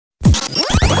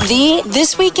The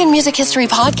This Week in Music History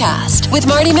podcast with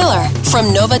Marty Miller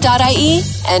from Nova.ie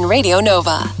and Radio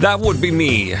Nova. That would be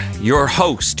me, your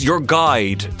host, your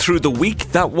guide through the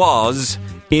week that was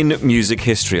in music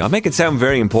history. I'll make it sound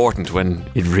very important when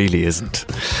it really isn't.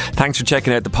 Thanks for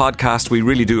checking out the podcast. We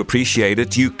really do appreciate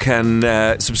it. You can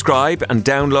subscribe and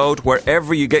download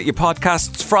wherever you get your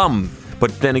podcasts from.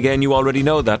 But then again, you already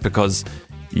know that because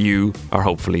you are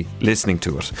hopefully listening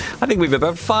to it. I think we've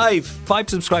about five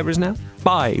subscribers now.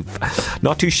 5.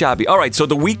 Not too shabby. All right, so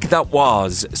the week that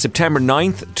was September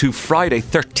 9th to Friday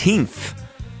 13th.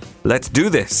 Let's do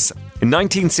this. In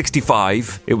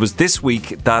 1965, it was this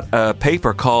week that a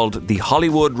paper called The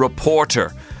Hollywood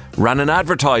Reporter ran an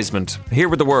advertisement. Here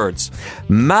were the words: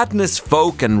 Madness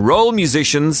folk and role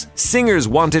musicians, singers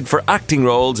wanted for acting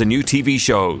roles in new TV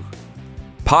show.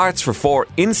 Parts for 4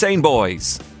 insane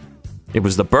boys. It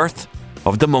was the birth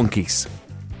of the Monkees.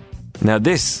 Now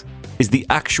this is the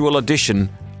actual audition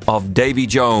of Davy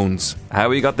Jones. How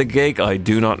he got the gig, I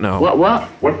do not know. What?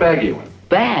 What bag are you in?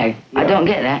 Bag? Yeah. I don't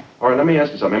get that. All right, let me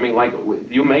ask you something. I mean, like, do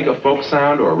you make a folk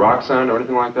sound or a rock sound or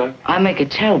anything like that? I make a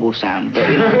terrible sound.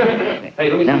 Hey, let me see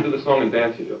you do the song and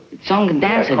dance you do. Song and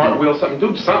dance I do? Cartwheel, something.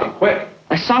 Do something, quick.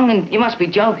 A song and... You must be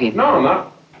joking. No, I'm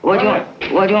not. What do you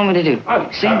want me to do?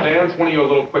 Sing? Dance one of your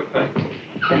little quick things.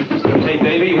 Hey,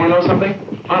 Davey, you want to know something?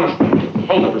 Honestly,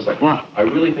 hold it for a second. What? I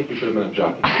really think you should have been a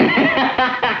jockey.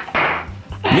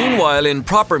 Meanwhile, in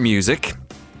proper music,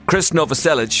 Chris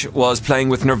Novoselic was playing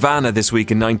with Nirvana this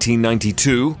week in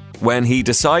 1992 when he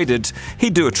decided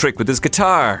he'd do a trick with his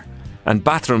guitar and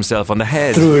batter himself on the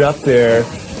head. Threw it up there,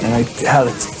 and I had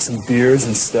some beers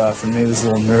and stuff, and made us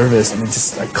a little nervous, and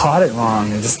I caught it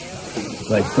wrong, and just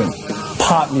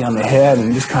popped me on the head,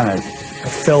 and just kind of I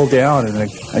fell down, and I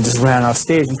just ran off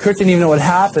stage. And Kurt didn't even know what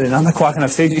happened, and I'm walking off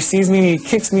stage. He sees me, and he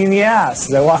kicks me in the ass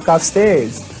as I walk off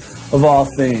stage. Of all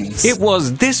things. It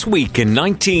was this week in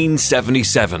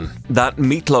 1977 that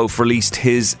Meatloaf released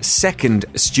his second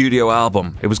studio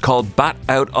album. It was called Bat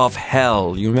Out of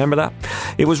Hell. You remember that?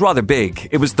 It was rather big.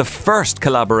 It was the first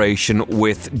collaboration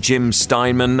with Jim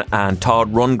Steinman, and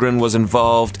Todd Rundgren was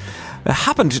involved. It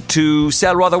happened to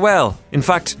sell rather well. In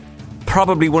fact,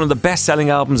 probably one of the best-selling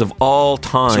albums of all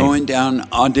time. So I went down,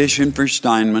 auditioned for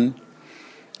Steinman.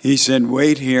 He said,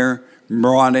 wait here,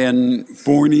 brought in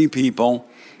 40 people.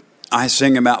 I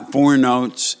sang about 4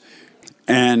 notes,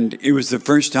 and it was the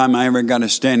first time I ever got a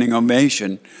standing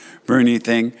ovation for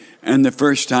anything, and the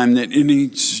first time that any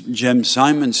Jim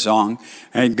Steinman song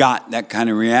had got that kind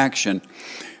of reaction.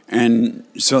 And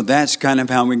so that's kind of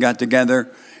how we got together,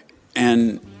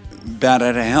 and Bat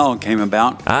Out of Hell came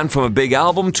about. And from a big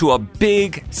album to a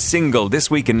big single, this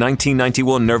week in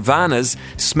 1991, Nirvana's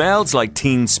Smells Like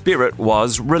Teen Spirit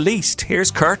was released.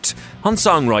 Here's Kurt on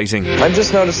songwriting. I've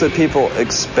just noticed that people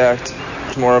expect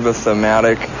more of a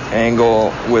thematic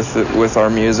angle with our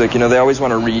music. You know, they always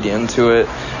want to read into it.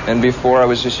 And before I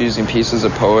was just using pieces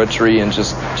of poetry and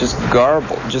just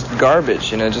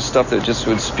garbage, you know, just stuff that just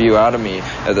would spew out of me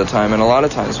at the time. And a lot of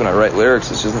times when I write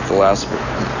lyrics, it's just at the last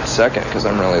second because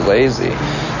I'm really lazy.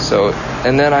 So,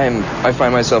 and then I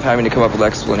find myself having to come up with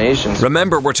explanations.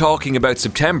 Remember, we're talking about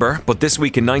September, but this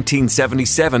week in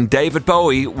 1977, David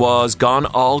Bowie was gone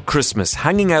all Christmas,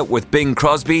 hanging out with Bing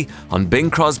Crosby on Bing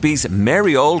Crosby's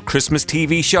Merry Old Christmas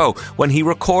TV show when he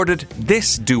recorded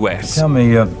this duet. Tell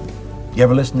me, you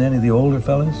ever listen to any of the older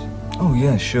fellas? Oh,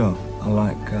 yeah, sure. I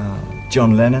like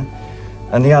John Lennon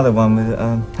and the other one with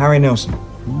Harry Nilsson.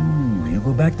 You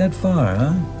go back that far,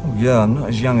 huh? Oh, yeah, I'm not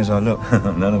as young as I look.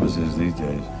 None of us is these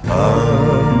days.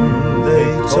 They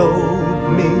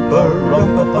told me,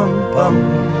 ba-rum-pa-pum-pum,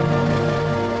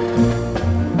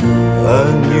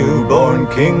 a newborn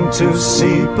king to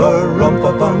see,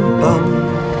 ba-rum-pa-pum-pum.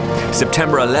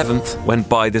 September 11th went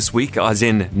by this week, as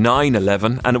in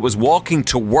 9/11, and it was walking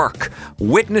to work,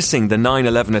 witnessing the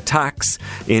 9/11 attacks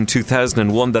in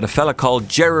 2001 that a fella called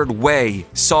Gerard Way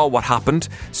saw what happened,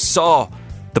 saw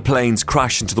the planes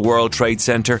crash into the World Trade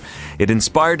Center. It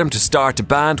inspired him to start a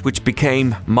band which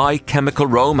became My Chemical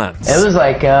Romance. It was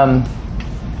like, it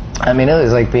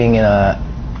was like being in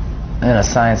a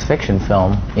science fiction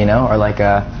film, you know,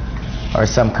 or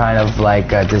some kind of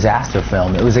like a disaster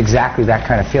film. It was exactly that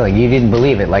kind of feeling. You didn't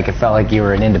believe it. Like it felt like you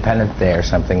were in Independence Day or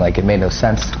something. Like it made no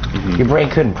sense. Mm-hmm. Your brain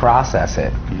couldn't process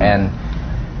it. Mm-hmm. And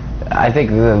I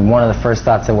think one of the first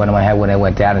thoughts that went in my head when it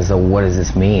went down is, what does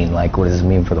this mean? Like, what does this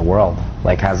mean for the world?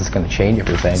 Like, how's this going to change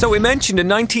everything? So we mentioned in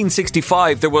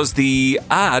 1965 there was the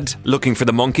ad looking for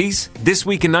the Monkees. This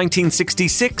week in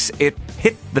 1966 it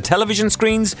hit the television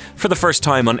screens for the first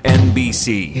time on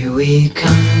NBC. Here we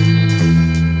come.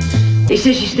 He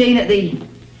says she's staying at the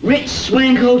Ritz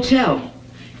Swank Hotel.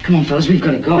 Come on, fellas, we've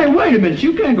got to go. Hey, wait a minute.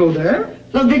 You can't go there.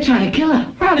 Look, they're trying to kill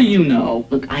her. How do you know?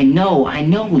 Look, I know.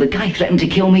 The guy threatened to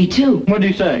kill me, too. What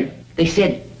did he say? They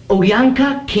said,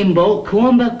 Oyanka Kimbo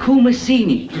Kuamba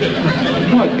Kumasini.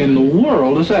 What in the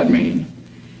world does that mean?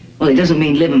 Well, it doesn't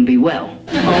mean live and be well.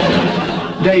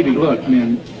 Oh, Davy, look,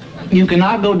 man. You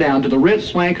cannot go down to the Ritz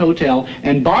Swank Hotel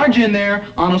and barge in there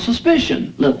on a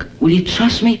suspicion. Look, will you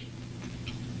trust me?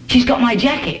 She's got my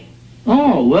jacket.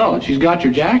 Oh, well, she's got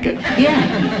your jacket.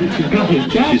 Yeah. She's got his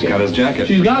jacket. She's got his jacket.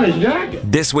 She's got his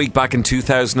jacket. This week back in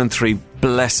 2003,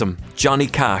 bless him, Johnny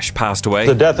Cash passed away.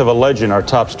 The death of a legend, our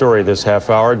top story this half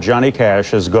hour. Johnny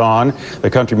Cash is gone. The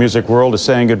country music world is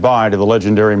saying goodbye to the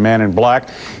legendary Man in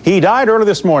Black. He died early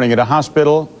this morning at a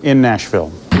hospital in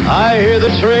Nashville. I hear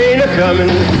the train a-comin',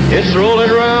 it's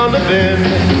rolling round the bend,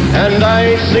 and I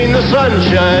ain't seen the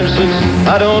sunshine since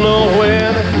I don't know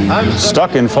when. I'm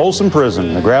stuck in Folsom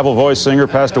Prison. The gravel voice singer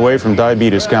passed away from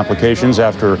diabetes complications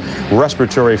after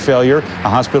respiratory failure. A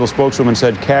hospital spokeswoman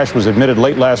said Cash was admitted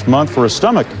late last month for a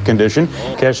stomach condition.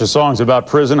 Cash's songs about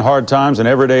prison, hard times, and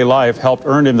everyday life helped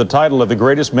earn him the title of the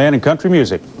greatest man in country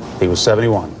music. He was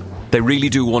 71. They really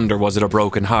do wonder, was it a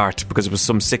broken heart? Because it was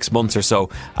some 6 months or so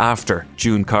after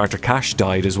June Carter Cash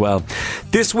died as well.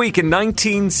 This week in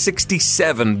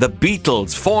 1967, the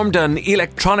Beatles formed an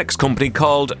electronics company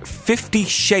called 50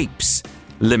 Shapes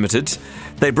Limited.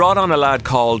 They brought on a lad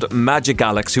called Magic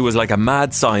Alex, who was like a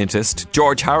mad scientist.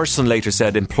 George Harrison later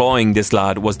said employing this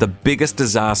lad was the biggest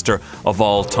disaster of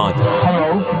all time.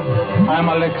 Hello, I'm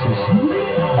Alexis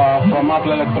from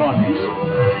Apple Electronics.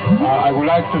 I would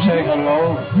like to say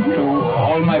hello to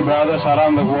all my brothers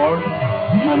around the world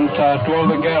and to all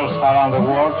the girls around the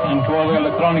world and to all the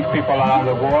electronic people around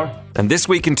the world. And this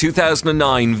week in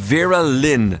 2009, Vera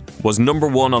Lynn was number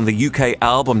one on the UK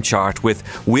album chart with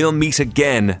We'll Meet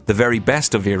Again, the very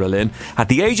best of Vera Lynn. At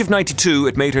the age of 92,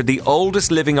 it made her the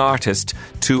oldest living artist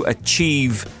to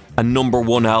achieve a number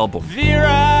one album.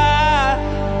 Vera,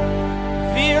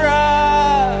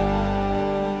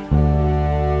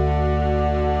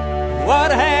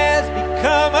 what has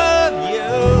become of you?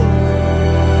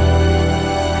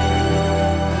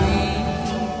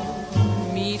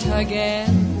 We meet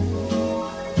again.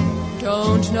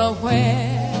 Don't know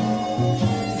where,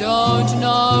 don't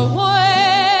know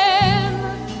when,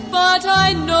 but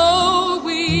I know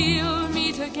we'll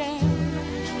meet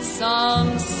again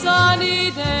some sunny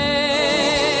day.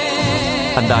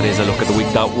 And that is a look at the week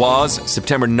that was,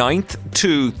 September 9th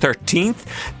to 13th.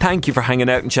 Thank you for hanging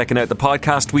out and checking out the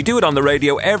podcast. We do it on the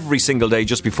radio every single day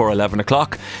just before 11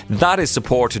 o'clock. That is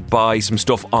supported by some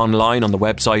stuff online on the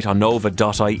website on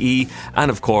nova.ie.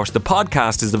 And of course, the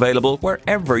podcast is available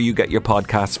wherever you get your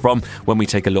podcasts from when we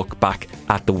take a look back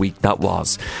at the week that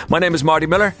was. My name is Marty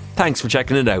Miller. Thanks for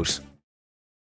checking it out.